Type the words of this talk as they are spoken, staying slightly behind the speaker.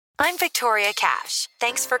I'm Victoria Cash.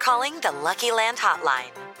 Thanks for calling the Lucky Land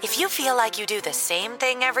Hotline. If you feel like you do the same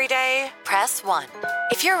thing every day, press 1.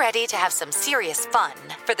 If you're ready to have some serious fun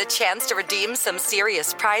for the chance to redeem some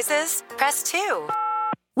serious prizes, press 2.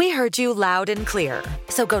 We heard you loud and clear.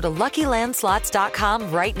 So go to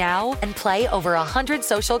LuckyLandSlots.com right now and play over 100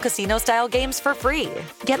 social casino-style games for free.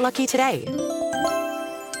 Get lucky today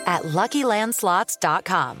at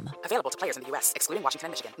LuckyLandSlots.com. Available to players in the U.S., excluding Washington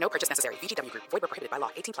and Michigan. No purchase necessary. VGW Group. Void where prohibited by law.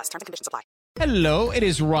 18+. Terms and conditions apply. Hello, it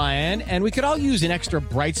is Ryan, and we could all use an extra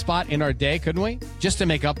bright spot in our day, couldn't we? Just to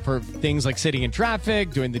make up for things like sitting in traffic,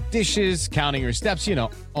 doing the dishes, counting your steps, you know,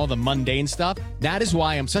 all the mundane stuff. That is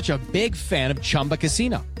why I'm such a big fan of Chumba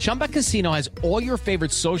Casino. Chumba Casino has all your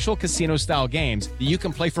favorite social casino-style games that you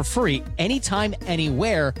can play for free anytime,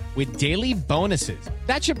 anywhere with daily bonuses.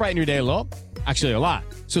 That should brighten your day a little. Actually, a lot.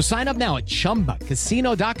 So sign up now at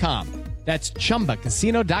ChumbaCasino.com. That's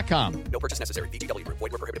ChumbaCasino.com. No purchase necessary. VGW Group.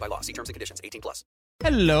 Void where prohibited by law. See terms and conditions. 18+.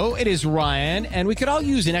 Hello, it is Ryan, and we could all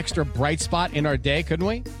use an extra bright spot in our day, couldn't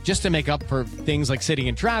we? Just to make up for things like sitting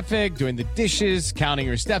in traffic, doing the dishes, counting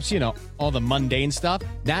your steps, you know, all the mundane stuff.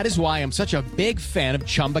 That is why I'm such a big fan of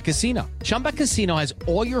Chumba Casino. Chumba Casino has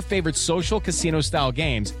all your favorite social casino-style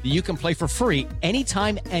games that you can play for free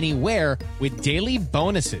anytime, anywhere with daily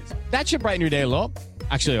bonuses. That should brighten your day a little.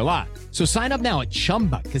 Actually, a lot. So sign up now at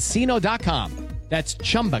ChumbaCasino.com. That's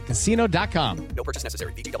ChumbaCasino.com. No purchase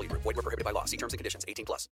necessary. VGW Group. Void where prohibited by law. See terms and conditions.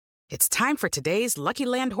 18+. It's time for today's Lucky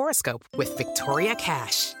Land horoscope with Victoria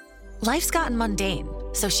Cash. Life's gotten mundane,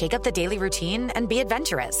 so shake up the daily routine and be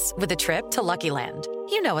adventurous with a trip to Lucky Land.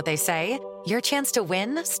 You know what they say. Your chance to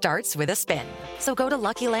win starts with a spin. So go to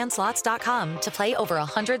LuckyLandSlots.com to play over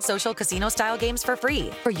 100 social casino-style games for free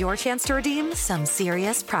for your chance to redeem some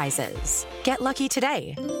serious prizes. Get lucky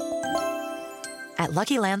today at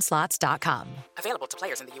LuckyLandSlots.com. Available to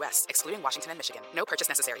players in the U.S., excluding Washington and Michigan. No purchase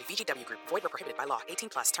necessary. VGW Group. Void where prohibited by law. 18+.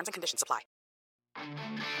 Terms and conditions apply.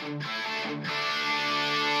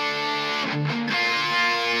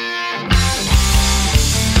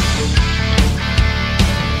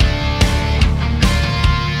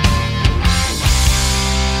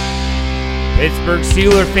 Pittsburgh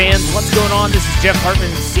Steelers fans, what's going on? This is Jeff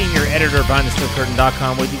Hartman, Senior Editor behind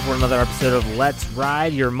thesteelcurtain.com, with you for another episode of Let's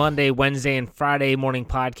Ride, your Monday, Wednesday, and Friday morning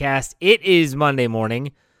podcast. It is Monday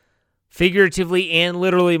morning, figuratively and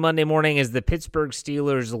literally Monday morning, as the Pittsburgh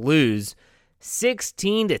Steelers lose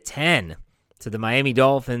 16-10 to the Miami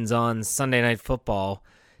Dolphins on Sunday Night Football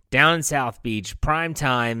down in South Beach, prime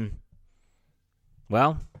time.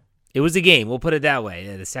 Well, it was a game, we'll put it that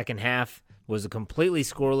way. The second half was completely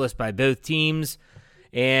scoreless by both teams,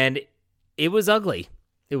 and it was ugly.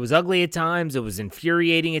 It was ugly at times. It was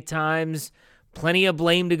infuriating at times. Plenty of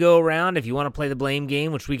blame to go around if you want to play the blame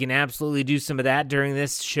game, which we can absolutely do some of that during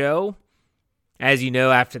this show. As you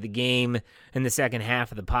know, after the game in the second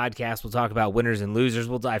half of the podcast, we'll talk about winners and losers.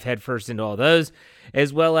 We'll dive headfirst into all those,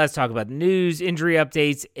 as well as talk about the news, injury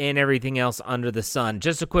updates, and everything else under the sun.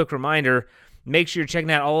 Just a quick reminder, make sure you're checking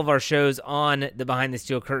out all of our shows on the Behind the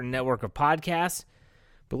Steel Curtain network of podcasts.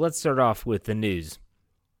 But let's start off with the news.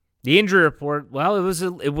 The injury report, well,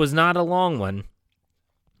 it was not a long one.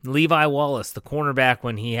 Levi Wallace, the cornerback,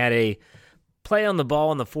 when he had a play on the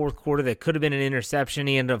ball in the fourth quarter that could have been an interception,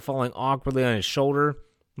 he ended up falling awkwardly on his shoulder.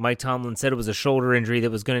 Mike Tomlin said it was a shoulder injury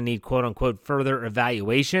that was going to need, quote-unquote, further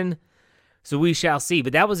evaluation. So we shall see.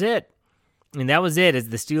 But that was it. And that was it as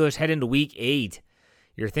the Steelers head into Week 8.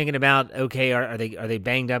 You're thinking about, okay, are they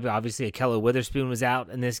banged up? Obviously, Ahkello Witherspoon was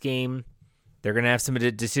out in this game. They're going to have some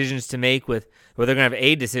decisions to make they're going to have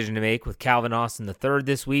a decision to make with Calvin Austin III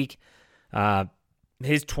this week.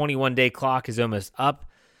 His 21-day clock is almost up.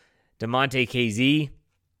 DeMonte KZ,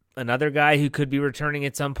 another guy who could be returning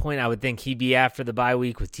at some point. I would think he'd be after the bye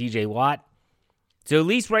week with TJ Watt. So at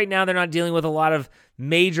least right now they're not dealing with a lot of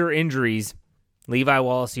major injuries. Levi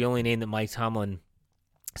Wallace, the only name that Mike Tomlin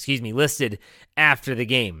listed after the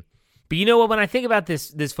game. But you know what? When I think about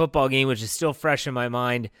this football game, which is still fresh in my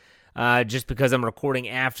mind, just because I'm recording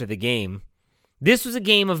after the game, this was a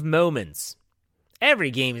game of moments.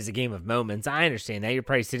 Every game is a game of moments. I understand that. You're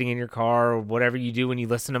probably sitting in your car or whatever you do when you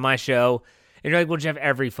listen to my show, and you're like, well, Jeff,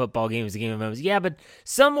 every football game is a game of moments. Yeah, but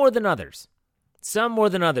some more than others. Some more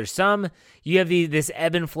than others. Some, you have this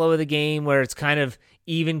ebb and flow of the game where it's kind of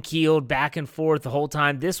even-keeled back and forth the whole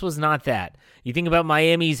time. This was not that. You think about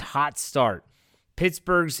Miami's hot start,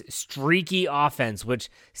 Pittsburgh's streaky offense, which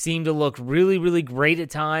seemed to look really, really great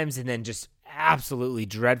at times and then just absolutely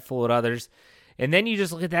dreadful at others. And then you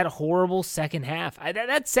just look at that horrible second half.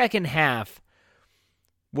 That second half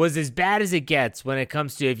was as bad as it gets when it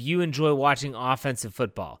comes to if you enjoy watching offensive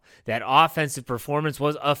football. That offensive performance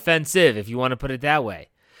was offensive, if you want to put it that way.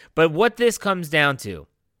 But what this comes down to,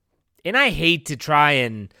 and I hate to try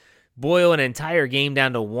and boil an entire game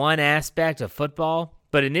down to one aspect of football,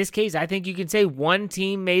 but in this case, I think you can say one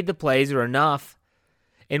team made the plays or enough,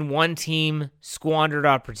 and one team squandered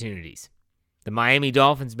opportunities. The Miami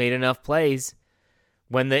Dolphins made enough plays.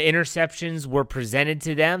 When the interceptions were presented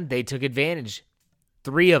to them, they took advantage.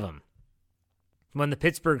 3 of them. When the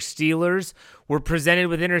Pittsburgh Steelers were presented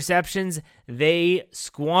with interceptions, they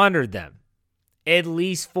squandered them. At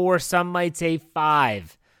least 4, some might say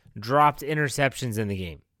 5, dropped interceptions in the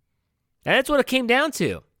game. And that's what it came down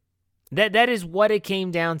to. That is what it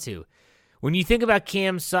came down to. When you think about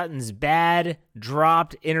Cam Sutton's bad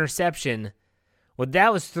dropped interception, well,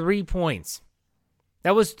 that was 3 points.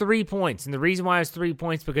 That was 3 points. And the reason why it was 3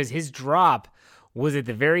 points, because his drop was at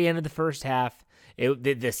the very end of the first half.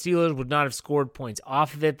 The Steelers would not have scored points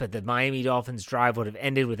off of it, but the Miami Dolphins drive would have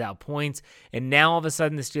ended without points. And now all of a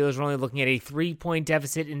sudden the Steelers are only looking at a 3-point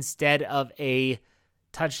deficit instead of a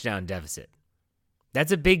touchdown deficit.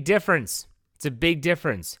 That's a big difference. It's a big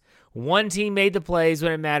difference. One team made the plays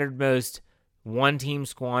when it mattered most. One team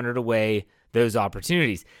squandered away those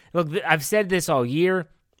opportunities. Look, I've said this all year.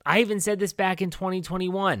 I even said this back in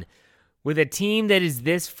 2021. With a team that is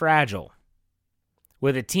this fragile,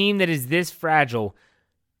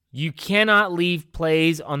 you cannot leave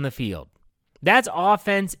plays on the field. That's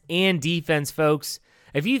offense and defense, folks.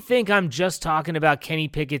 If you think I'm just talking about Kenny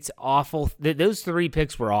Pickett's awful, those 3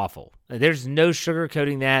 picks were awful. There's no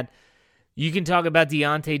sugarcoating that. You can talk about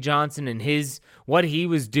Deontay Johnson and what he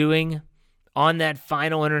was doing on that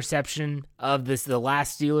final interception of the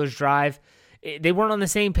last Steelers drive. They weren't on the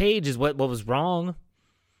same page as what was wrong.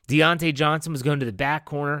 Deontay Johnson was going to the back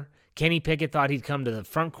corner. Kenny Pickett thought he'd come to the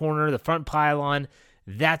front corner, the front pylon.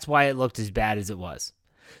 That's why it looked as bad as it was.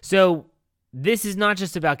 So this is not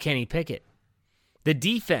just about Kenny Pickett. The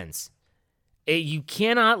defense, you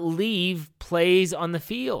cannot leave plays on the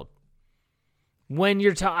field. When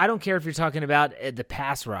you're I don't care if you're talking about the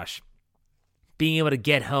pass rush, being able to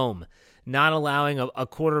get home, not allowing a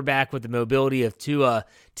quarterback with the mobility of Tua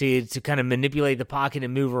to kind of manipulate the pocket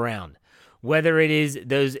and move around. Whether it is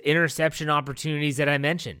those interception opportunities that I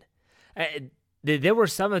mentioned. There were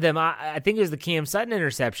some of them. I think it was the Cam Sutton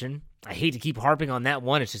interception. I hate to keep harping on that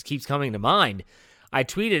one. It just keeps coming to mind. I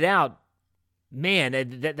tweeted out, man,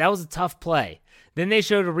 that was a tough play. Then they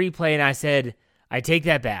showed a replay, and I said, I take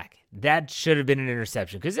that back. That should have been an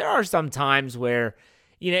interception. Because there are some times where,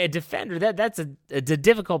 a defender, that's a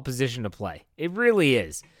difficult position to play. It really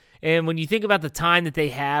is. And when you think about the time that they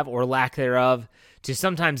have, or lack thereof, to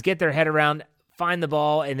sometimes get their head around, find the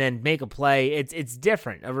ball, and then make a play, it's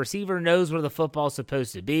different. A receiver knows where the football's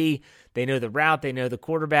supposed to be. They know the route. They know the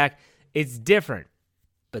quarterback. It's different.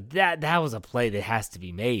 But that was a play that has to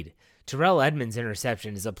be made. Terrell Edmunds'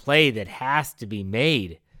 interception is a play that has to be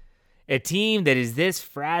made. A team that is this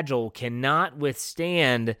fragile cannot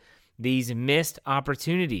withstand these missed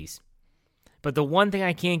opportunities. But the one thing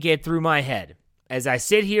I can't get through my head as I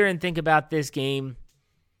sit here and think about this game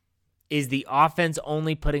is the offense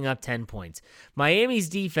only putting up 10 points. Miami's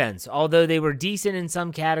defense, although they were decent in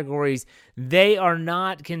some categories, they are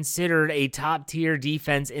not considered a top-tier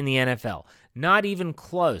defense in the NFL. Not even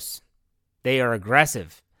close. They are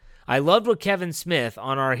aggressive. I loved what Kevin Smith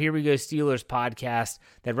on our Here We Go Steelers podcast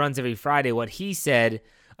that runs every Friday, what he said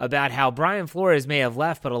about how Brian Flores may have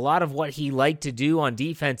left, but a lot of what he liked to do on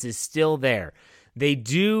defense is still there. They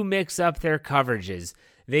do mix up their coverages.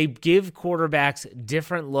 They give quarterbacks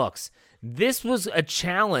different looks. This was a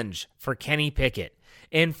challenge for Kenny Pickett.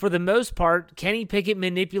 And for the most part, Kenny Pickett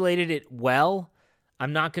manipulated it well.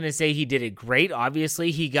 I'm not going to say he did it great.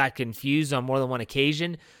 Obviously, he got confused on more than one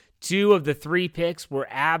occasion. 2 of the 3 picks were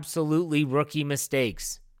absolutely rookie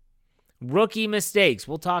mistakes. Rookie mistakes.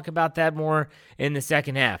 We'll talk about that more in the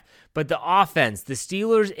second half. But the offense, the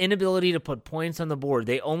Steelers' inability to put points on the board,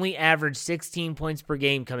 they only averaged 16 points per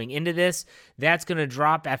game coming into this. That's going to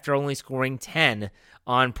drop after only scoring 10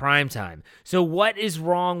 on primetime. So what is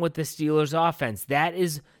wrong with the Steelers' offense? That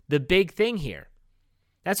is the big thing here.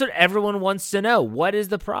 That's what everyone wants to know. What is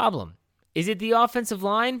the problem? Is it the offensive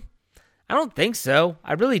line? I don't think so.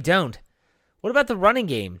 I really don't. What about the running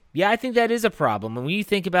game? Yeah, I think that is a problem. And when you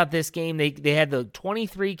think about this game, they had the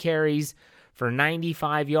 23 carries for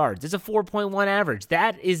 95 yards. It's a 4.1 average.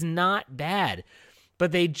 That is not bad.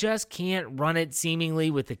 But they just can't run it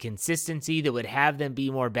seemingly with the consistency that would have them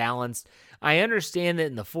be more balanced. I understand that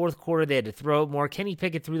in the fourth quarter they had to throw it more. Kenny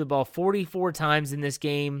Pickett threw the ball 44 times in this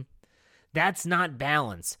game. That's not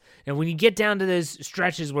balance. And when you get down to those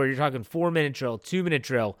stretches where you're talking 4-minute drill, 2-minute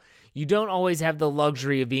drill, you don't always have the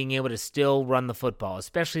luxury of being able to still run the football,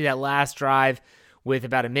 especially that last drive with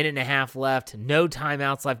about a minute and a half left, no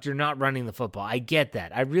timeouts left. You're not running the football. I get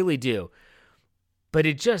that. I really do. But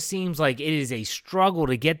it just seems like it is a struggle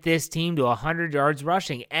to get this team to 100 yards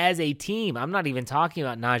rushing as a team. I'm not even talking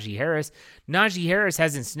about Najee Harris. Najee Harris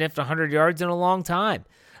hasn't sniffed 100 yards in a long time.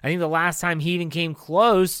 I think the last time he even came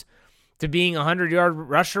close to being a 100-yard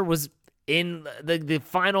rusher was in the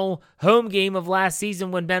final home game of last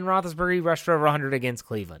season when Ben Roethlisberger rushed for over 100 against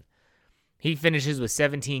Cleveland. He finishes with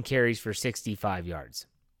 17 carries for 65 yards.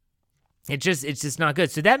 It's just not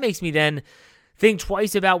good. So that makes me then think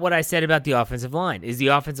twice about what I said about the offensive line. Is the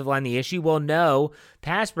offensive line the issue? Well, no.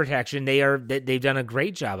 Pass protection, they've done a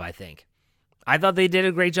great job, I think. I thought they did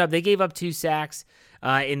a great job. They gave up 2 sacks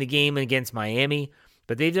in the game against Miami,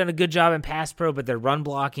 but they've done a good job in pass pro, but their run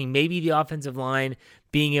blocking, maybe the offensive line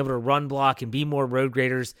being able to run block and be more road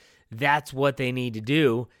graders, that's what they need to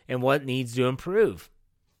do and what needs to improve.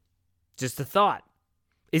 Just a thought.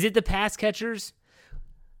 Is it the pass catchers?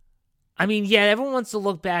 I mean, yeah, everyone wants to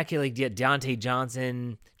look back at like Deontay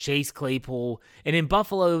Johnson, Chase Claypool, and in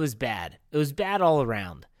Buffalo it was bad. It was bad all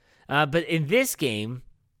around. But in this game,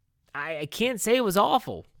 I can't say it was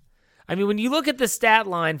awful. I mean, when you look at the stat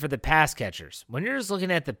line for the pass catchers, when you're just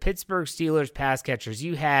looking at the Pittsburgh Steelers pass catchers,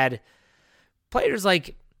 you had players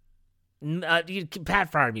like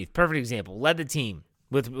Pat Freiermuth, perfect example, led the team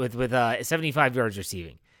with 75 yards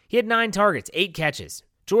receiving. He had 9 targets, 8 catches.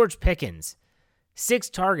 George Pickens, 6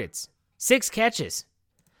 targets, 6 catches.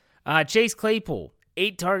 Chase Claypool,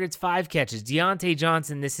 8 targets, 5 catches. Deontay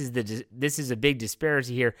Johnson, this is a big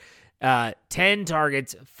disparity here. 10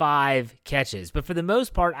 targets, 5 catches. But for the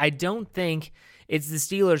most part, I don't think it's the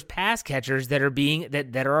Steelers pass catchers that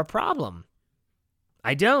are a problem.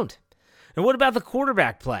 I don't. And what about the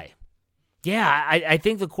quarterback play? Yeah, I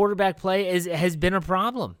think the quarterback play has been a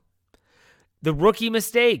problem. The rookie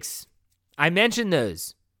mistakes, I mentioned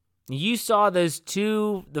those. You saw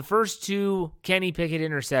the first 2 Kenny Pickett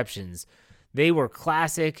interceptions. They were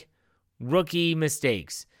classic rookie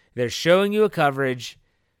mistakes. They're showing you a coverage.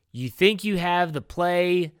 You think you have the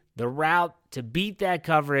play, the route to beat that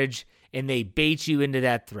coverage, and they bait you into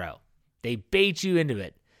that throw. They bait you into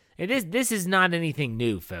it. And this is not anything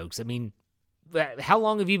new, folks. I mean, how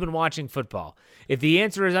long have you been watching football? If the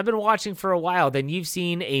answer is I've been watching for a while, then you've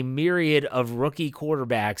seen a myriad of rookie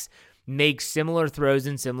quarterbacks make similar throws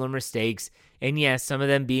and similar mistakes. And yes, some of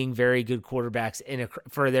them being very good quarterbacks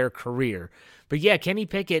for their career. But yeah, Kenny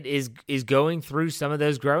Pickett is going through some of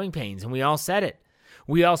those growing pains, and we all said it.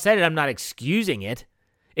 I'm not excusing it.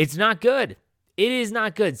 It's not good. It is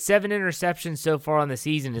not good. 7 interceptions so far on the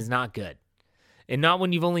season is not good. And not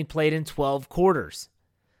when you've only played in 12 quarters.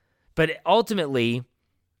 But ultimately,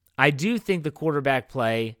 I do think the quarterback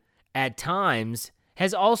play at times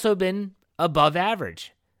has also been above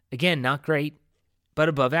average. Again, not great, but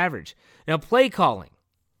above average. Now, play calling.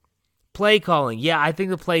 Yeah, I think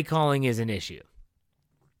the play calling is an issue.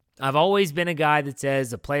 I've always been a guy that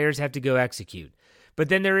says the players have to go execute. But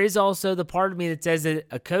then there is also the part of me that says that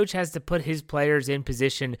a coach has to put his players in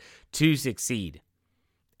position to succeed.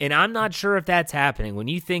 And I'm not sure if that's happening. When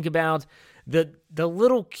you think about the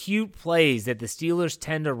little cute plays that the Steelers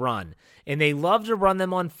tend to run, and they love to run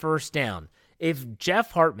them on first down. If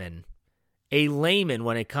Jeff Hartman, a layman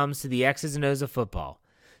when it comes to the X's and O's of football,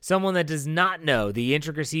 someone that does not know the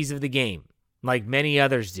intricacies of the game like many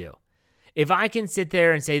others do, if I can sit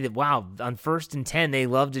there and say that, wow, on 1st and 10, they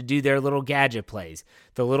love to do their little gadget plays,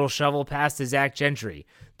 the little shovel pass to Zach Gentry,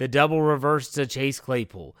 the double reverse to Chase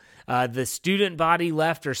Claypool, the student body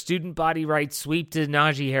left or student body right sweep to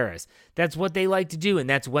Najee Harris. That's what they like to do, and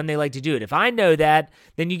that's when they like to do it. If I know that,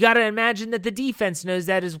 then you got to imagine that the defense knows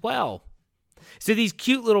that as well. So these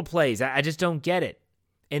cute little plays, I just don't get it.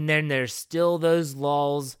 And then there's still those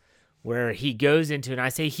lulls where he goes into, and I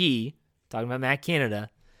say he, talking about Matt Canada,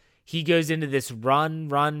 he goes into this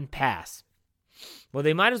run, pass. Well,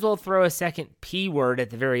 they might as well throw a second P word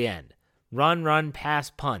at the very end. Run, pass,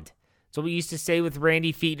 punt. That's what we used to say with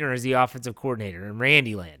Randy Fichtner as the offensive coordinator in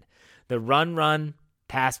Randyland. The run,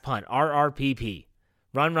 pass, punt. RRPP.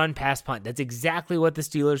 Run, pass, punt. That's exactly what the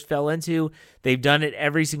Steelers fell into. They've done it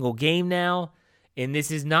every single game now. And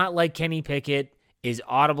this is not like Kenny Pickett is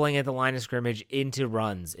audibling at the line of scrimmage into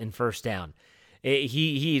runs in first down.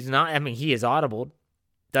 He is not, I mean, he is audibled.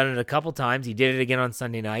 Done it a couple times. He did it again on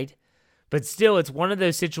Sunday night. But still, it's one of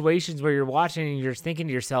those situations where you're watching and you're thinking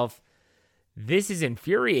to yourself, this is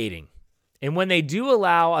infuriating. And when they do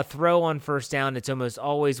allow a throw on first down, it's almost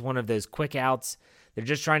always one of those quick outs. They're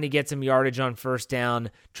just trying to get some yardage on first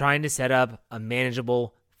down, trying to set up a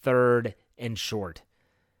manageable 3rd and short.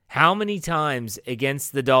 How many times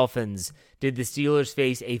against the Dolphins did the Steelers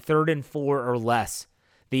face a 3rd and 4 or less?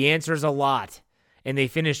 The answer is a lot. and they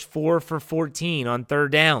finished 4 for 14 on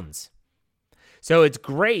third downs. So it's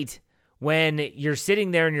great when you're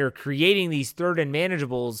sitting there and you're creating these third and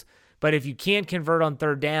manageables, but if you can't convert on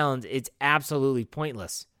third downs, it's absolutely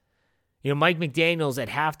pointless. Mike McDaniels at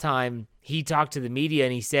halftime, he talked to the media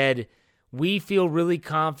and he said, "We feel really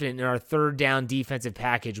confident in our third down defensive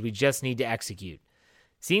package. We just need to execute."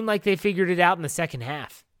 Seemed like they figured it out in the second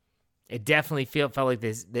half. It definitely felt like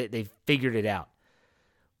they figured it out.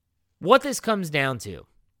 What this comes down to,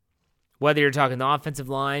 whether you're talking the offensive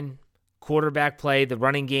line, quarterback play, the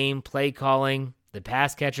running game, play calling, the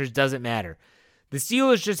pass catchers, doesn't matter. The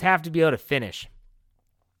Steelers just have to be able to finish.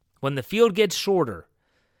 When the field gets shorter,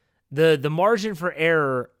 the margin for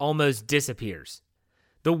error almost disappears.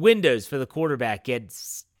 The windows for the quarterback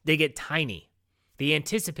get tiny. The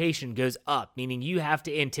anticipation goes up, meaning you have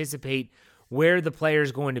to anticipate where the player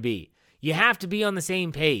is going to be. You have to be on the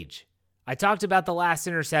same page. I talked about the last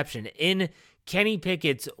interception in Kenny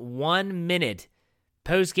Pickett's 1-minute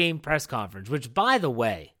post-game press conference, which, by the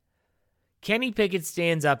way, Kenny Pickett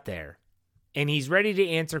stands up there and he's ready to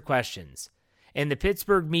answer questions. And the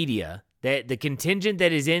Pittsburgh media, the contingent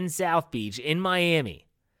that is in South Beach, in Miami,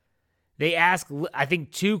 they ask, I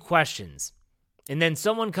think, 2 questions. And then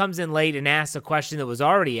someone comes in late and asks a question that was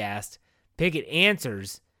already asked. Pickett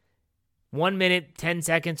answers. 1 minute, 10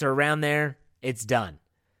 seconds or around there, it's done.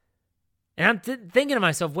 And I'm thinking to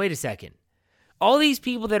myself, wait a second. All these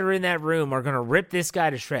people that are in that room are going to rip this guy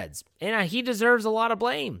to shreds. And he deserves a lot of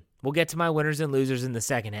blame. We'll get to my winners and losers in the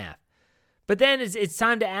second half. But then it's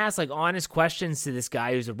time to ask honest questions to this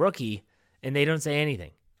guy who's a rookie, and they don't say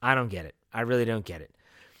anything. I don't get it. I really don't get it.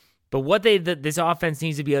 But what this offense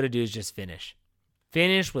needs to be able to do is just finish.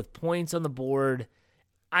 Finish with points on the board.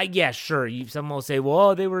 Sure. Someone will say,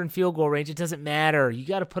 well, they were in field goal range. It doesn't matter. You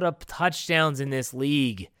got to put up touchdowns in this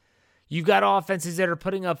league. You've got offenses that are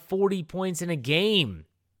putting up 40 points in a game.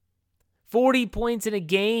 40 points in a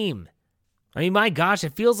game. I mean, my gosh,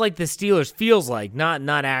 it feels like the Steelers,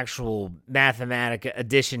 not actual mathematic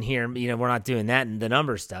addition here. We're not doing that in the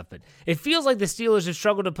number stuff, but it feels like the Steelers have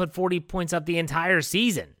struggled to put 40 points up the entire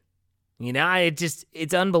season.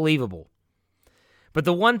 It's unbelievable. But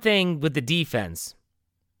the one thing with the defense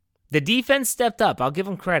stepped up. I'll give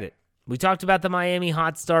them credit. We talked about the Miami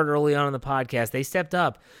hot start early on in the podcast. They stepped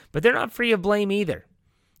up, but they're not free of blame either.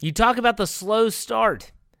 You talk about the slow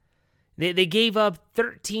start. They gave up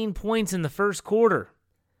 13 points in the first quarter.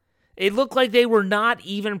 It looked like they were not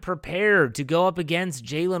even prepared to go up against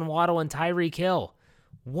Jalen Waddle and Tyreek Hill.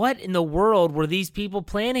 What in the world were these people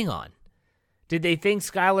planning on? Did they think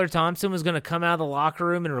Skylar Thompson was going to come out of the locker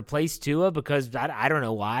room and replace Tua? Because I don't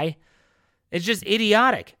know why. It's just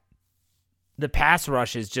idiotic. The pass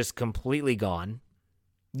rush is just completely gone.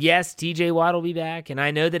 Yes, TJ Watt will be back, and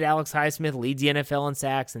I know that Alex Highsmith leads the NFL in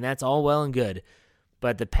sacks, and that's all well and good,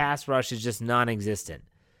 but the pass rush is just non-existent.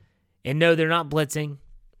 And no, they're not blitzing.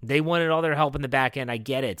 They wanted all their help in the back end. I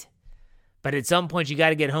get it. But at some point, you got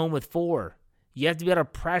to get home with 4. You have to be able to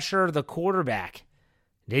pressure the quarterback.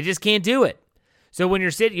 They just can't do it. So when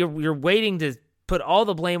you're waiting to put all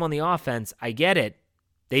the blame on the offense, I get it.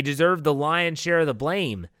 They deserve the lion's share of the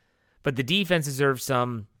blame, but the defense deserves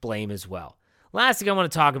some blame as well. Last thing I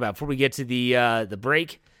want to talk about before we get to the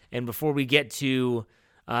break and before we get to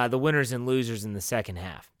the winners and losers in the second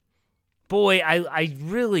half. Boy, I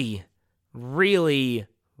really, really,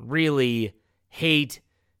 really hate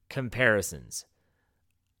comparisons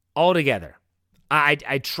altogether.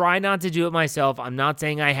 I try not to do it myself. I'm not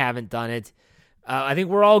saying I haven't done it. I think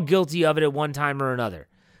we're all guilty of it at one time or another.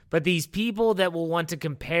 But these people that will want to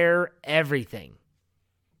compare everything,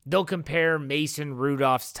 they'll compare Mason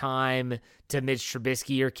Rudolph's time to Mitch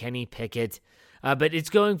Trubisky or Kenny Pickett. But it's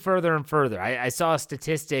going further and further. I saw a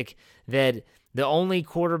statistic that the only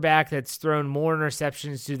quarterback that's thrown more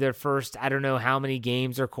interceptions to their first, I don't know how many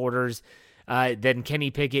games or quarters than Kenny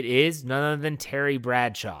Pickett is none other than Terry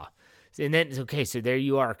Bradshaw. And then, okay, so there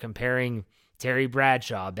you are comparing Terry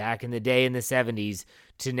Bradshaw back in the day in the 70s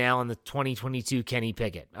to now in the 2022 Kenny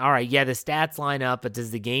Pickett. All right, yeah, the stats line up, but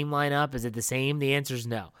does the game line up? Is it the same? The answer is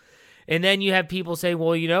no. And then you have people say,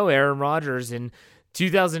 well, Aaron Rodgers in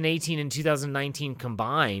 2018 and 2019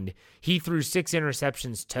 combined, he threw 6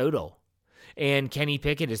 interceptions total. And Kenny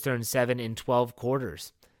Pickett has thrown 7 in 12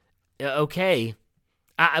 quarters. Okay.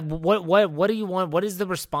 What do you want? What is the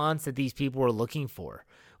response that these people are looking for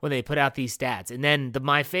when they put out these stats? And then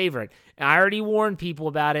my favorite, I already warned people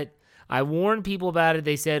about it.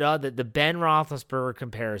 They said, the Ben Roethlisberger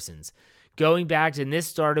comparisons. Going back to, and this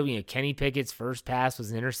started, Kenny Pickett's first pass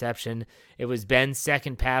was an interception. It was Ben's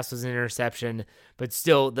second pass was an interception. But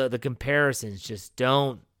still, the comparisons just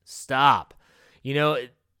don't stop.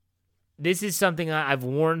 this is something I've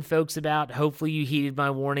warned folks about. Hopefully you heeded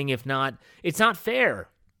my warning. If not, it's not fair.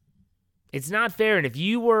 It's not fair. And if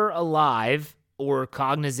you were alive or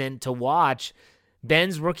cognizant to watch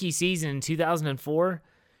Ben's rookie season in 2004,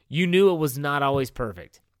 you knew it was not always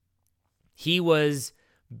perfect. He was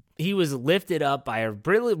lifted up by a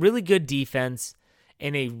really, really good defense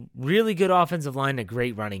and a really good offensive line, a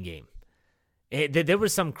great running game. There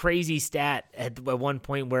was some crazy stat at one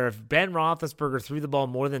point where if Ben Roethlisberger threw the ball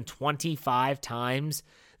more than 25 times,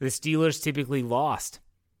 the Steelers typically lost.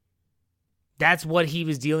 That's what he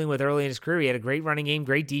was dealing with early in his career. He had a great running game,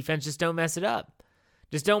 great defense. Just don't mess it up.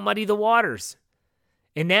 Just don't muddy the waters.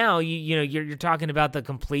 And now you're talking about the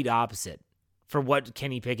complete opposite for what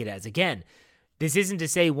Kenny Pickett has. Again, this isn't to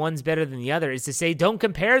say one's better than the other. It's to say don't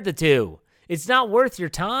compare the two. It's not worth your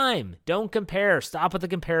time. Don't compare. Stop with the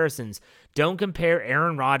comparisons. Don't compare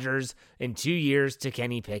Aaron Rodgers in 2 years to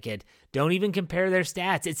Kenny Pickett. Don't even compare their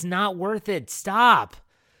stats. It's not worth it. Stop.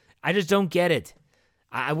 I just don't get it.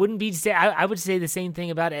 I wouldn't be say. I would say the same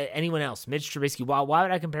thing about anyone else. Mitch Trubisky. Why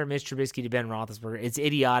would I compare Mitch Trubisky to Ben Roethlisberger? It's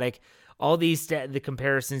idiotic. All the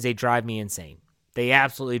comparisons, they drive me insane. They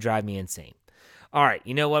absolutely drive me insane. All right,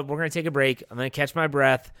 you know what? We're going to take a break. I'm going to catch my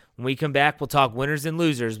breath. When we come back, we'll talk winners and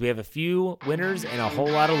losers. We have a few winners and a whole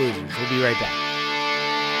lot of losers. We'll be right back.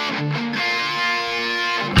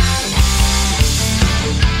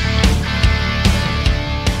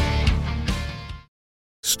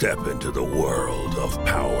 Step into the world of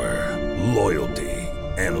power, loyalty,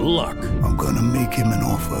 and luck. I'm going to make him an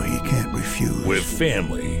offer he can't refuse. With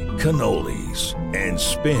family, cannolis, and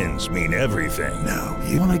spins mean everything. Now,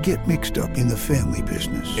 you want to get mixed up in the family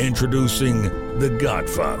business. Introducing The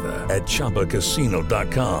Godfather at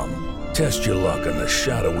ChumbaCasino.com. Test your luck in the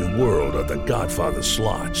shadowy world of The Godfather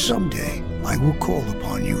slot. Someday, I will call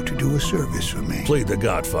upon you to do a service for me. Play The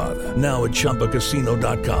Godfather now at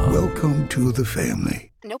ChumbaCasino.com. Welcome to the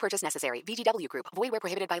family. No purchase necessary. VGW Group. Void where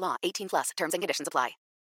prohibited by law. 18+. Terms and conditions apply.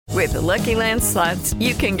 With the Lucky Land Slots,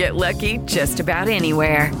 you can get lucky just about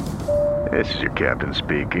anywhere. This is your captain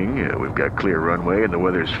speaking. We've got clear runway and the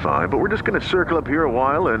weather's fine, but we're just going to circle up here a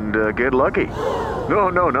while and get lucky.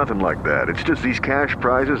 No, nothing like that. It's just these cash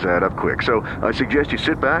prizes add up quick. So I suggest you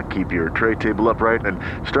sit back, keep your tray table upright, and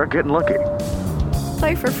start getting lucky.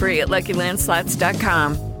 Play for free at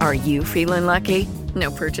LuckyLandSlots.com. Are you feeling lucky? No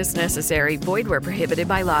purchase necessary. Void where prohibited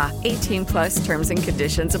by law. 18+ terms and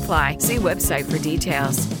conditions apply. See website for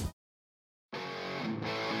details.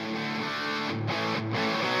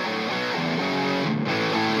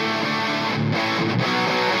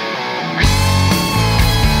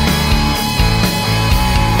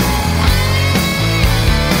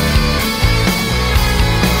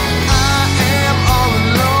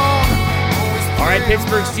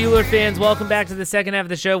 Pittsburgh Steelers fans, welcome back to the second half of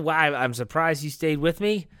the show. Wow, I'm surprised you stayed with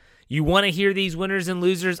me. You want to hear these winners and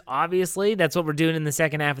losers, obviously. That's what we're doing in the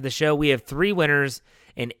second half of the show. We have 3 winners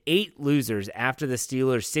and 8 losers after the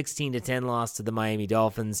Steelers' 16-10 loss to the Miami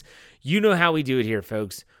Dolphins. You know how we do it here,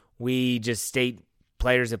 folks. We just state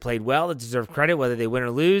players that played well, that deserve credit, whether they win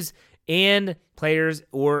or lose, and players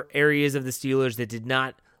or areas of the Steelers that did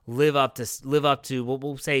not live up to what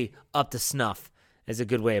we'll say up to snuff, is a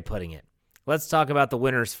good way of putting it. Let's talk about the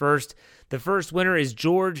winners first. The first winner is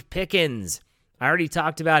George Pickens. I already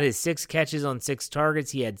talked about his 6 catches on 6 targets.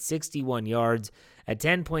 He had 61 yards, a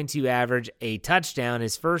 10.2 average, a touchdown,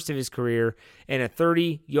 his first of his career, and a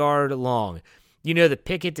 30-yard long. You know, the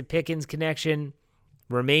Pickett to Pickens connection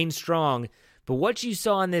remained strong, but what you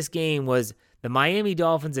saw in this game was the Miami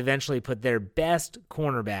Dolphins eventually put their best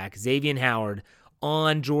cornerback, Xavier Howard,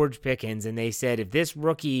 on George Pickens, and they said, if this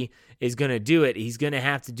rookie is going to do it, he's going to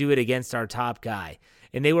have to do it against our top guy.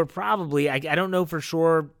 And they were probably, I don't know for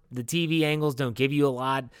sure, the TV angles don't give you a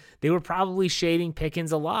lot. They were probably shading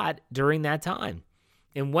Pickens a lot during that time.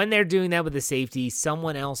 And when they're doing that with the safety,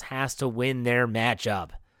 someone else has to win their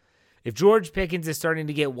matchup. If George Pickens is starting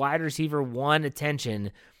to get wide receiver 1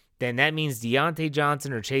 attention, then that means Deontay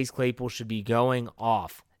Johnson or Chase Claypool should be going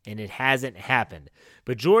off. And it hasn't happened.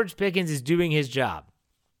 But George Pickens is doing his job.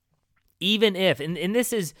 Even if, and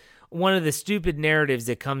this is one of the stupid narratives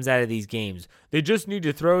that comes out of these games, they just need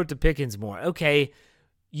to throw it to Pickens more. Okay,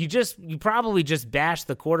 you probably just bashed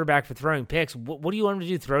the quarterback for throwing picks. What do you want him to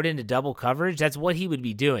do, throw it into double coverage? That's what he would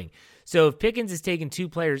be doing. So if Pickens is taking 2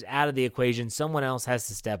 players out of the equation, someone else has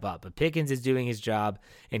to step up. But Pickens is doing his job,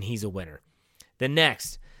 and he's a winner. The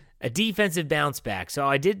next, a defensive bounce back. So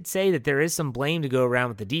I did say that there is some blame to go around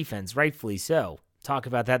with the defense, rightfully so. Talk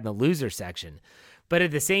about that in the loser section. But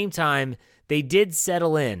at the same time, they did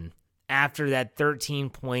settle in after that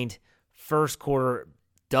 13-point first quarter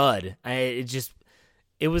dud.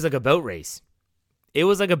 It was like a boat race. it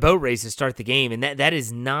was like a boat race to start the game, and that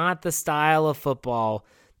is not the style of football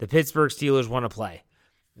the Pittsburgh Steelers want to play.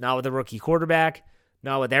 Not with a rookie quarterback,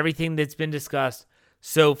 not with everything that's been discussed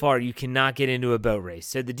so far. You cannot get into a boat race.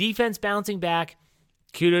 So the defense bouncing back,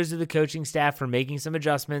 kudos to the coaching staff for making some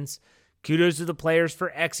adjustments, kudos to the players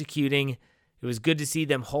for executing. It was good to see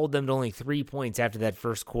them hold them to only 3 points after that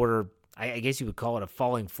first quarter. I guess you would call it a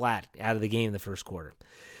falling flat out of the game in the first quarter.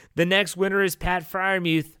 The next winner is Pat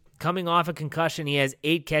Freiermuth. Coming off a concussion, he has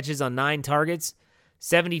 8 catches on 9 targets,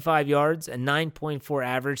 75 yards, a 9.4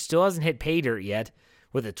 average. Still hasn't hit pay dirt yet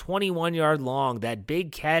with a 21-yard long. That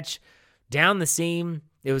big catch down the seam.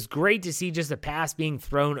 It was great to see just a pass being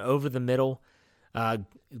thrown over the middle.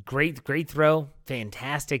 Great throw.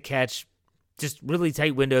 Fantastic catch. Just really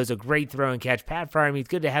tight windows. A great throw and catch. Pat Freiermuth,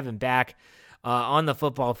 good to have him back on the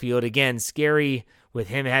football field. Again, scary with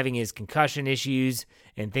him having his concussion issues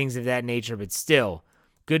and things of that nature, but still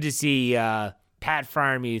good to see Pat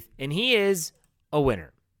Freiermuth, and he is a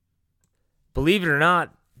winner. Believe it or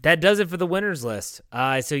not, that does it for the winners list.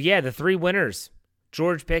 The 3 winners,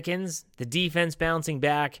 George Pickens, the defense bouncing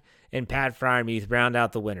back, and Pat Freiermuth round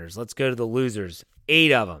out the winners. Let's go to the losers,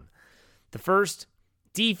 8 of them. The first,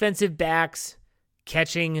 defensive backs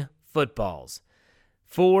catching footballs.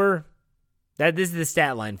 4, this is the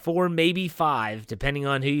stat line, 4, maybe 5, depending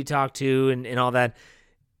on who you talk to and all that,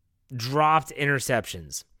 dropped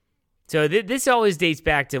interceptions. So this always dates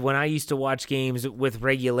back to when I used to watch games with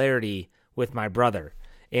regularity with my brother.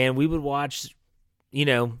 And we would watch,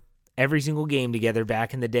 every single game together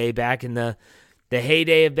back in the day, back in the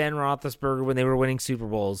heyday of Ben Roethlisberger when they were winning Super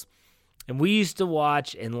Bowls. And we used to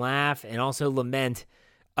watch and laugh and also lament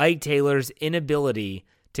Ike Taylor's inability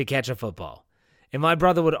to catch a football. And my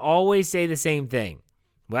brother would always say the same thing.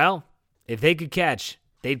 Well, if they could catch,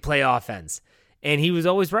 they'd play offense. And he was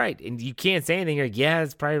always right. And you can't say anything. You're like, yeah,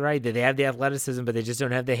 that's probably right. That they have the athleticism, but they just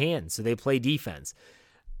don't have the hands. So they play defense.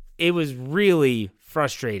 It was really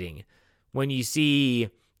frustrating when you see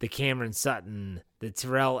the Cameron Sutton, the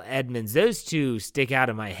Terrell Edmonds. Those 2 stick out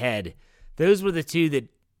of my head. Those were the 2 that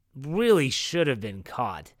really should have been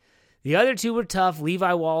caught. The other 2 were tough.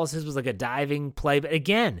 Levi Wallace's was like a diving play. But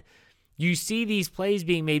again, you see these plays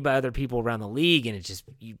being made by other people around the league, and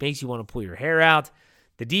it makes you want to pull your hair out.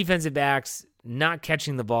 The defensive backs not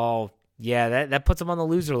catching the ball, that puts them on the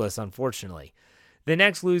loser list, unfortunately. The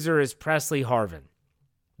next loser is Presley Harvin,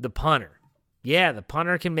 the punter. Yeah, the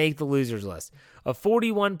punter can make the losers list. A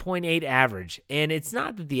 41.8 average, and it's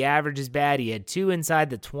not that the average is bad. He had 2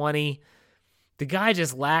 inside the 20. The guy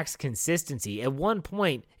just lacks consistency. At one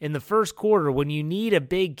point in the first quarter, when you need a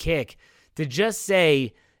big kick, to just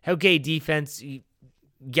say, okay, defense,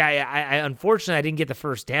 I unfortunately I didn't get the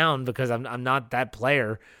first down because I'm not that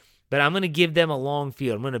player, but I'm going to give them a long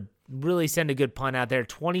field. I'm going to really send a good punt out there.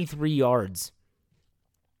 23 yards.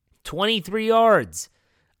 23 yards.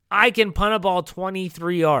 I can punt a ball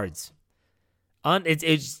 23 yards.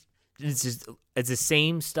 It's the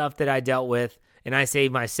same stuff that I dealt with, and I say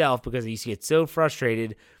myself because I used to get so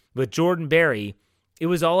frustrated with Jordan Berry. It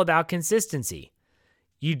was all about consistency.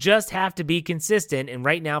 You just have to be consistent, and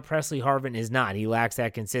right now Presley Harvin is not. He lacks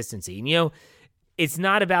that consistency. And, it's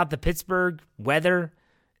not about the Pittsburgh weather.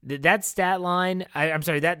 That stat line,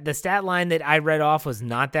 the stat line that I read off was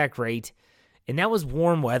not that great, and that was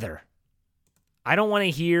warm weather. I don't want to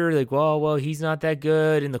hear like, well, he's not that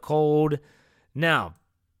good in the cold. No,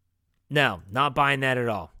 not buying that at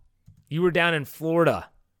all. You were down in Florida.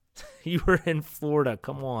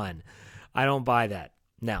 Come on. I don't buy that.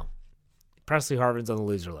 No. Presley Harvin's on the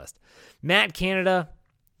loser list. Matt Canada,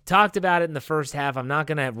 talked about it in the first half. I'm not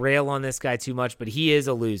going to rail on this guy too much, but he is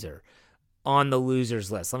a loser on the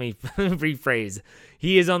losers list. Let me rephrase.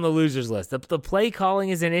 He is on the losers list. The play calling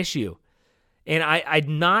is an issue. And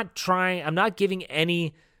I'm not giving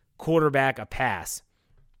any quarterback a pass.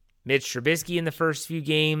 Mitch Trubisky in the first few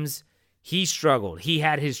games, he struggled. He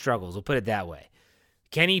had his struggles. We'll put it that way.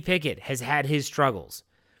 Kenny Pickett has had his struggles.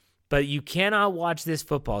 But you cannot watch this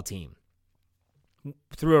football team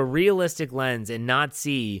through a realistic lens and not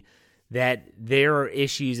see that there are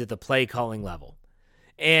issues at the play calling level.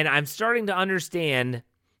 And I'm starting to understand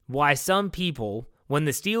why some people, when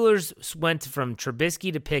the Steelers went from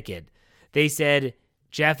Trubisky to Pickett, they said,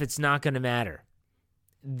 Jeff, it's not going to matter.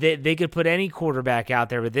 They could put any quarterback out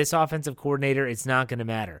there, but this offensive coordinator, it's not going to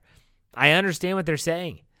matter. I understand what they're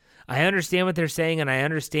saying. And I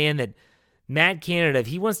understand that Matt Canada, if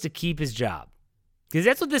he wants to keep his job, because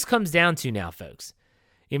that's what this comes down to now, folks.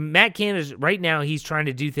 Matt Canada, right now, he's trying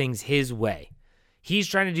to do things his way. He's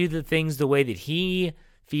trying to do the things the way that he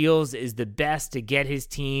feels is the best to get his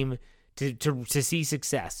team to see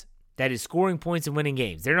success. That is scoring points and winning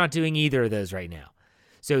games. They're not doing either of those right now.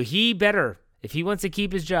 So he better, if he wants to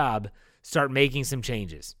keep his job, start making some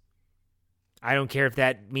changes. I don't care if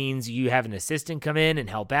that means you have an assistant come in and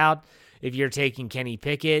help out. If you're taking Kenny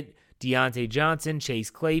Pickett, Deontay Johnson,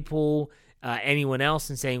 Chase Claypool, anyone else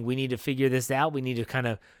and saying we need to figure this out. We need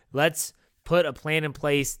to let's put a plan in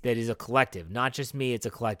place that is a collective. Not just me, it's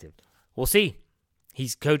a collective. We'll see.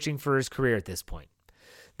 He's coaching for his career at this point.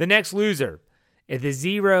 The next loser at the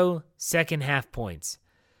 0 second half points.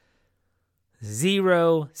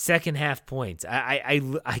 0 second half points.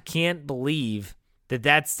 I can't believe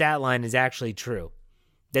that stat line is actually true.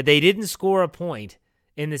 That they didn't score a point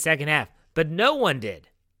in the second half, but no one did.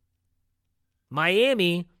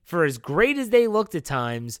 Miami, for as great as they looked at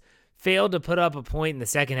times, failed to put up a point in the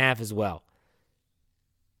second half as well.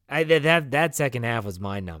 That second half was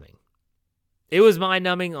mind-numbing. It was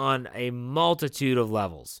mind-numbing on a multitude of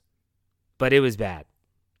levels, but it was bad.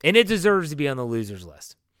 And it deserves to be on the losers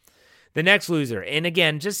list. The next loser, and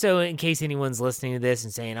again, just so in case anyone's listening to this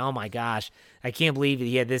and saying, oh my gosh, I can't believe that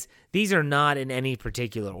he had this. These are not in any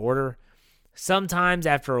particular order. Sometimes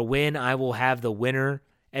after a win, I will have the winner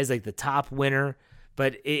as like the top winner.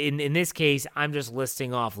 But in this case, I'm just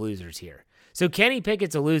listing off losers here. So Kenny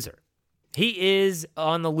Pickett's a loser. He is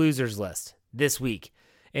on the losers list this week.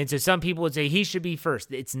 And so some people would say he should be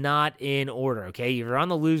first. It's not in order, okay? If you're on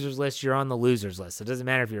the losers list, you're on the losers list. It doesn't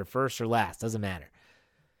matter if you're first or last. Doesn't matter.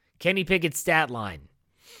 Kenny Pickett's stat line,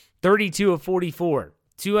 32 of 44,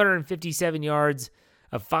 257 yards,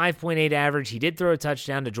 a 5.8 average. He did throw a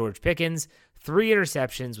touchdown to George Pickens, 3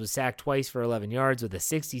 interceptions, was sacked twice for 11 yards with a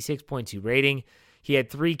 66.2 rating. He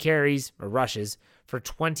had 3 carries or rushes for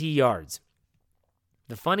 20 yards.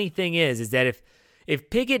 The funny thing is that if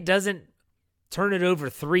Pickett doesn't turn it over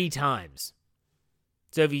 3 times,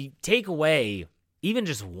 so if you take away even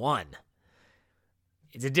just 1,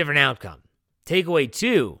 it's a different outcome. Take away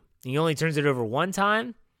 2, and he only turns it over 1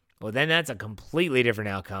 time, well, then that's a completely different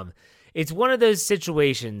outcome. It's one of those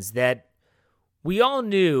situations that we all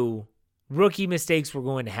knew rookie mistakes were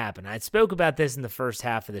going to happen. I spoke about this in the first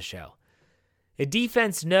half of the show. A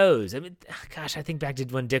defense knows. I think back to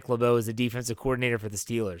when Dick LeBeau was the defensive coordinator for the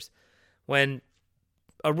Steelers. When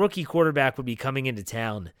a rookie quarterback would be coming into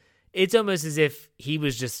town, it's almost as if he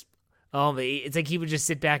was just, it's like he would just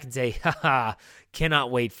sit back and say,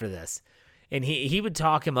 cannot wait for this. And he would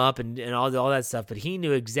talk him up and all that stuff, but he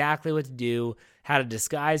knew exactly what to do, how to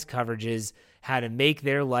disguise coverages, how to make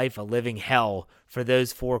their life a living hell for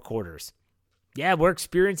those 4 quarters. Yeah, we're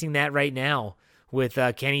experiencing that right now with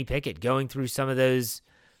Kenny Pickett going through some of those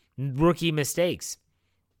rookie mistakes.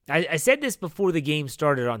 I said this before the game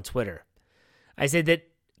started on Twitter. I said that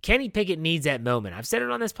Kenny Pickett needs that moment. I've said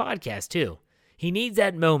it on this podcast too. He needs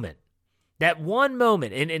that moment. That one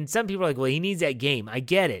moment. And some people are like, well, he needs that game. I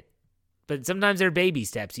get it. But sometimes they're baby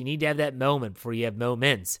steps. You need to have that moment before you have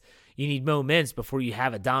moments. You need moments before you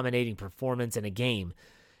have a dominating performance in a game.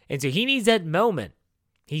 And so he needs that moment.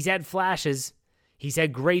 He's had flashes. He's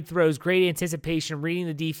had great throws, great anticipation, reading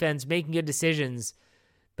the defense, making good decisions,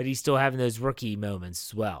 but he's still having those rookie moments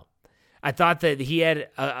as well. I thought that he had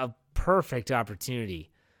a perfect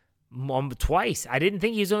opportunity twice. I didn't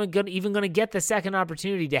think he was even going to get the second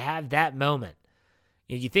opportunity to have that moment.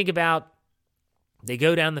 You think about, they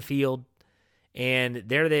go down the field, and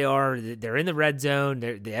there they are. They're in the red zone.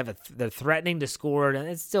 They're threatening to score, and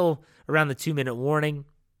it's still around the 2-minute warning.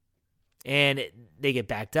 And they get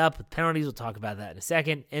backed up with penalties. We'll talk about that in a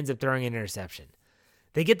second. Ends up throwing an interception.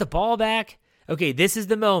 They get the ball back. Okay, this is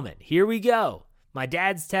the moment. Here we go. My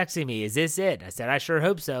dad's texting me. Is this it? I said, I sure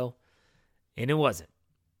hope so. And it wasn't.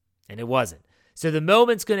 So the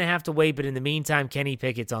moment's going to have to wait, but in the meantime, Kenny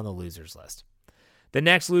Pickett's on the losers list. The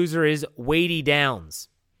next loser is weighty downs.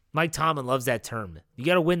 Mike Tomlin loves that term. You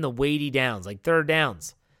got to win the weighty downs, like third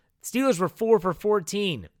downs. Steelers were 4 for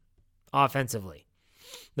 14 offensively.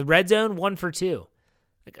 The red zone, 1 for 2.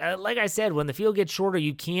 Like I said, when the field gets shorter,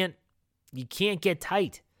 you can't get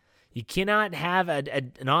tight. You cannot have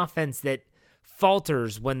an offense that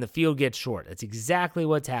falters when the field gets short. That's exactly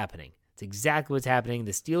what's happening. The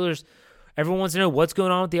Steelers, everyone wants to know what's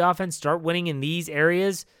going on with the offense. Start winning in these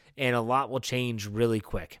areas, and a lot will change really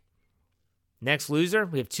quick. Next loser,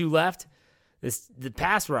 we have 2 left. The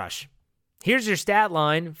pass rush. Here's your stat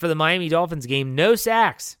line for the Miami Dolphins game. No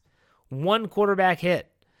sacks. 1 quarterback hit.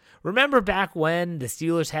 Remember back when the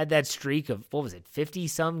Steelers had that streak of,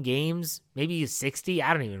 50-some games? Maybe 60?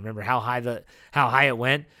 I don't even remember how high it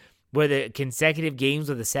went, where the consecutive games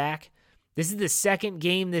with a sack. This is the 2nd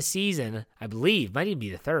game this season, I believe. Might even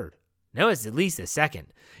be the 3rd. No, it's at least the 2nd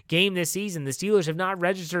game this season. The Steelers have not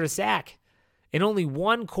registered a sack. And only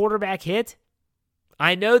 1 quarterback hit?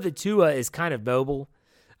 I know that Tua is kind of mobile.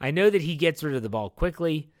 I know that he gets rid of the ball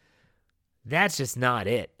quickly. That's just not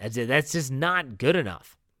it. That's just not good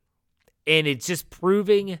enough. And it's just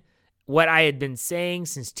proving what I had been saying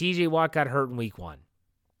since TJ Watt got hurt in week 1.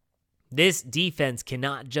 This defense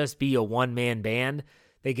cannot just be a one-man band.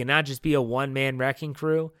 They cannot just be a one-man wrecking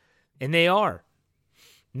crew. And they are.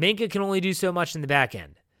 Minkah can only do so much in the back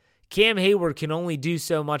end. Cam Hayward can only do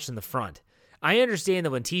so much in the front. I understand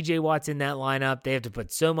that when TJ Watt's in that lineup, they have to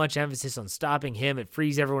put so much emphasis on stopping him. It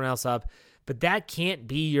frees everyone else up. But that can't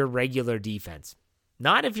be your regular defense.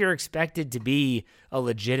 Not if you're expected to be a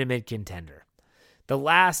legitimate contender. The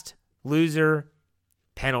last loser,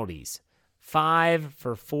 penalties. 5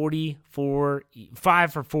 for 40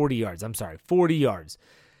 yards. 40 yards.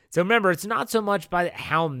 So remember, it's not so much by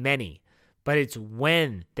how many, but it's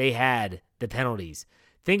when they had the penalties.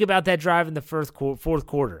 Think about that drive in the fourth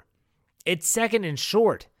quarter. It's second and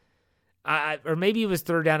short. Or maybe it was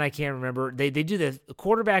third down, I can't remember. They do the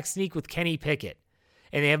quarterback sneak with Kenny Pickett,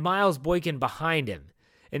 and they have Miles Boykin behind him,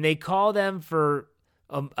 and they call them for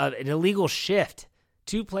an illegal shift.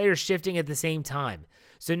 2 players shifting at the same time.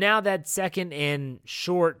 So now that second and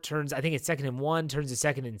short turns, I think it's second and 1, turns to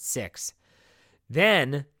second and 6.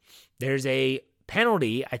 Then there's a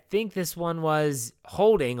penalty. I think this one was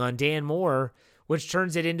holding on Dan Moore, which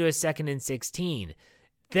turns it into a second and 16.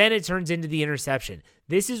 Then it turns into the interception.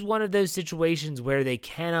 This is one of those situations where they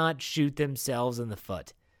cannot shoot themselves in the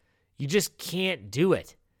foot. You just can't do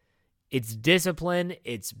it. It's discipline.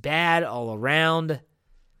 It's bad all around.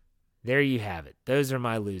 There you have it. Those are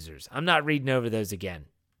my losers. I'm not reading over those again.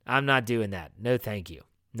 I'm not doing that. No, thank you.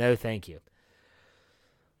 No, thank you.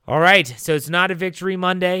 All right, so it's not a victory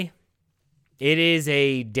Monday. It is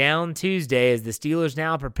a down Tuesday as the Steelers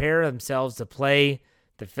now prepare themselves to play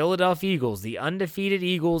the Philadelphia Eagles, the undefeated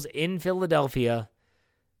Eagles in Philadelphia,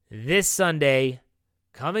 this Sunday,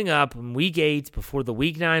 coming up in Week 8 before the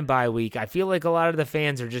Week 9 bye week. I feel like a lot of the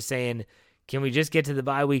fans are just saying, can we just get to the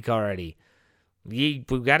bye week already? We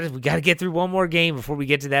got to get through one more game before we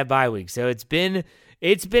get to that bye week. So it's been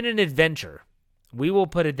an adventure. We will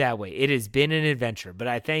put it that way. It has been an adventure. But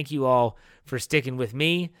I thank you all for sticking with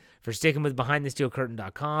me, for sticking with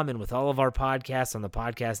BehindTheSteelCurtain.com and with all of our podcasts on the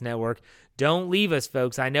podcast network. Don't leave us,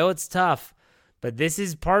 folks. I know it's tough, but this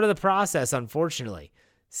is part of the process, unfortunately.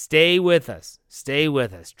 Stay with us. Stay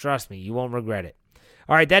with us. Trust me, you won't regret it.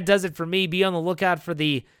 All right, that does it for me. Be on the lookout for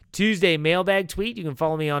the Tuesday mailbag tweet. You can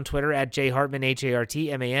follow me on Twitter at jhartman,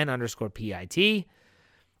 HARTMAN_PIT.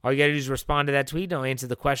 All you got to do is respond to that tweet, and I'll answer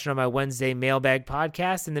the question on my Wednesday mailbag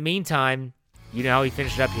podcast. In the meantime, you know how we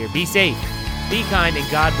finish it up here. Be safe, be kind, and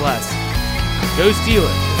God bless. Go Steelers.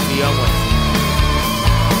 We'll see you on Wednesday.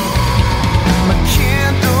 My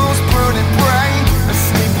candles burning bright. I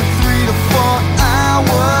sleep for 3 to 4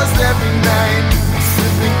 hours every night.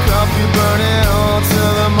 Sipping coffee, burning all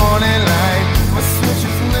till the morning light. My switch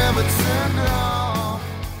is never turned off.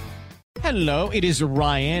 Hello, it is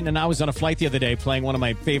Ryan, and I was on a flight the other day playing one of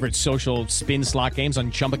my favorite social spin slot games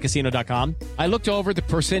on ChumbaCasino.com. I looked over at the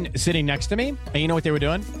person sitting next to me, and you know what they were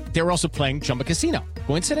doing? They were also playing Chumba Casino.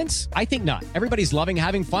 Coincidence? I think not. Everybody's loving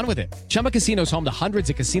having fun with it. Chumba Casino is home to hundreds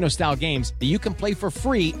of casino-style games that you can play for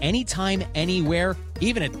free anytime, anywhere,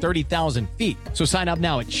 even at 30,000 feet. So sign up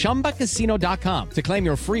now at ChumbaCasino.com to claim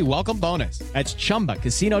your free welcome bonus. That's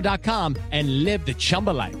ChumbaCasino.com and live the Chumba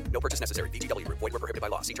life. No purchase necessary. VGW Group. Void where prohibited by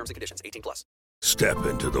law. See terms and conditions. 18+. Step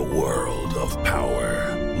into the world of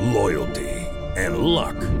power, loyalty, and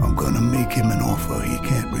luck. I'm gonna make him an offer he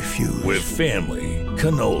can't refuse. With family,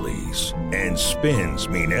 cannolis, and spins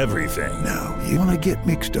mean everything. Now, you wanna get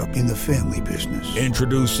mixed up in the family business.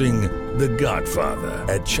 Introducing The Godfather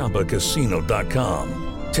at ChumbaCasino.com.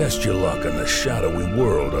 Test your luck in the shadowy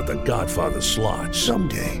world of The Godfather slot.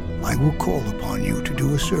 Someday, I will call upon you to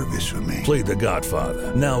do a service for me. Play The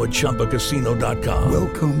Godfather now at ChumbaCasino.com.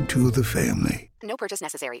 Welcome to the family. No purchase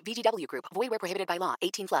necessary. VGW Group. Void where prohibited by law.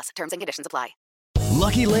 18+. Terms and conditions apply.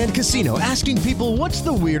 Lucky Land Casino, asking people, what's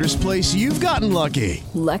the weirdest place you've gotten lucky?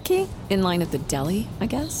 Lucky? In line at the deli, I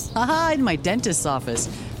guess? Aha, in my dentist's office.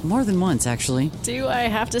 More than once, actually. Do I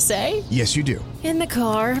have to say? Yes, you do. In the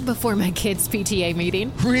car before my kids' PTA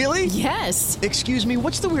meeting. Really? Yes. Excuse me,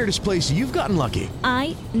 what's the weirdest place you've gotten lucky?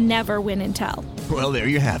 I never win and tell. Well, there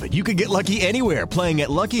you have it. You can get lucky anywhere, playing at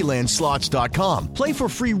LuckyLandSlots.com. Play for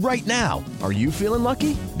free right now. Are you feeling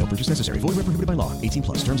lucky? No purchase necessary. Void where prohibited by law.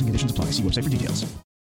 18+. Terms and conditions apply. See website for details.